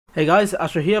Hey guys,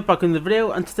 Asher here, back in the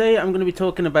video, and today I'm going to be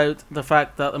talking about the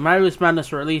fact that the V2's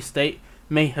Madness release date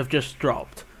may have just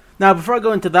dropped. Now, before I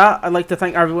go into that, I'd like to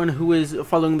thank everyone who is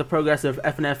following the progress of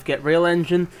FNF Get Real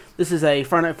engine. This is a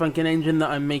Friday Night Funkin' engine that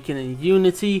I'm making in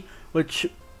Unity, which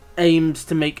aims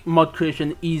to make mod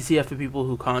creation easier for people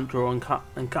who can't draw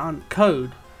and can't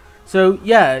code. So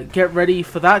yeah, get ready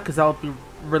for that, because I'll be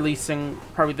releasing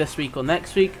probably this week or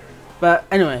next week. But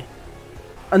anyway,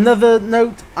 another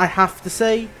note I have to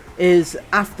say is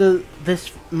after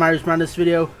this V2's Madness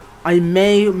video, I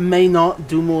may not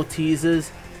do more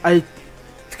teasers. I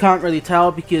can't really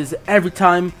tell, because every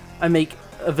time I make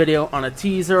a video on a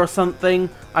teaser or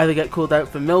something, I either get called out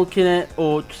for milking it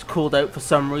or just called out for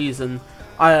some reason.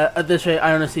 At this rate,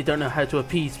 I honestly don't know how to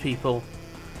appease people.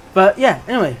 But yeah,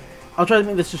 anyway, I'll try to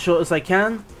make this as short as I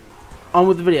can. On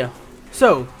with the video.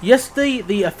 So, yesterday,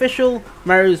 the official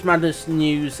V2's Madness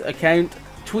news account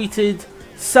tweeted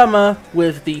summer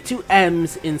with the two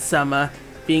M's in summer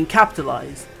being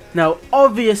capitalized. Now,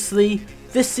 obviously,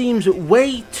 this seems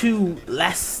way too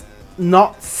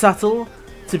not subtle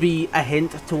to be a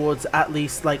hint towards at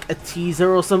least like a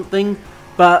teaser or something,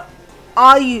 but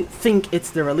I think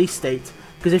it's the release date,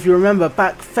 because if you remember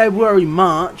back February,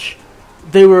 March,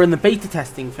 they were in the beta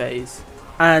testing phase,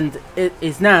 and it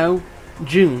is now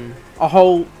June, a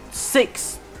whole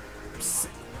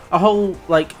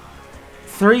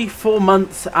 3-4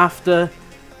 months after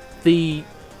the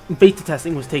beta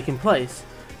testing was taking place.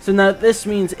 So now this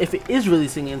means if it is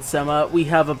releasing in summer, we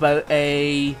have about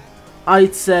I'd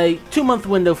say 2-month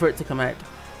window for it to come out.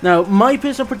 Now, my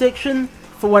personal prediction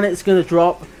for when it's going to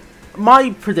drop,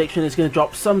 my prediction is going to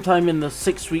drop sometime in the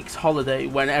 6 weeks holiday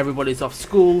when everybody's off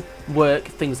school, work,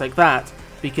 things like that,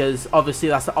 because obviously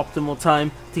that's the optimal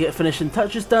time to get finishing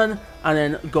touches done and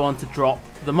then go on to drop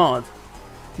the mod.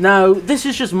 Now, this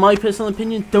is just my personal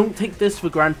opinion, don't take this for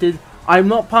granted. I'm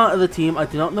not part of the team, I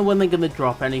do not know when they're going to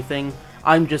drop anything,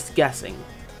 I'm just guessing.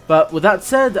 But with that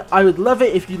said, I would love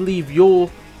it if you leave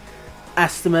your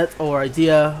estimate or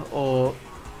idea or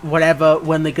whatever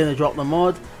when they're going to drop the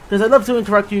mod, because I'd love to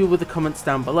interact with you with the comments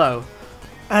down below.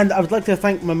 And I would like to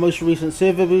thank my most recent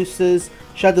server boosters,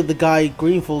 Shadow the Guy,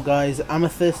 Greenfall Guys,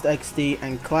 Amethyst XD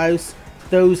and Klaus.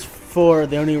 Those four are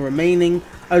the only remaining.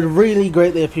 I'd really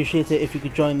greatly appreciate it if you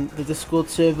could join the Discord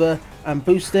server and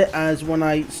boost it, as when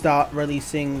I start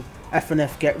releasing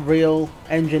FNF Get Real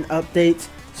engine updates,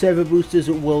 server boosters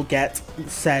will get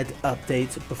said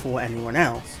updates before anyone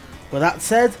else. With that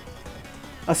said,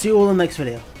 I'll see you all in the next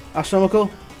video.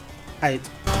 Astronomical, out.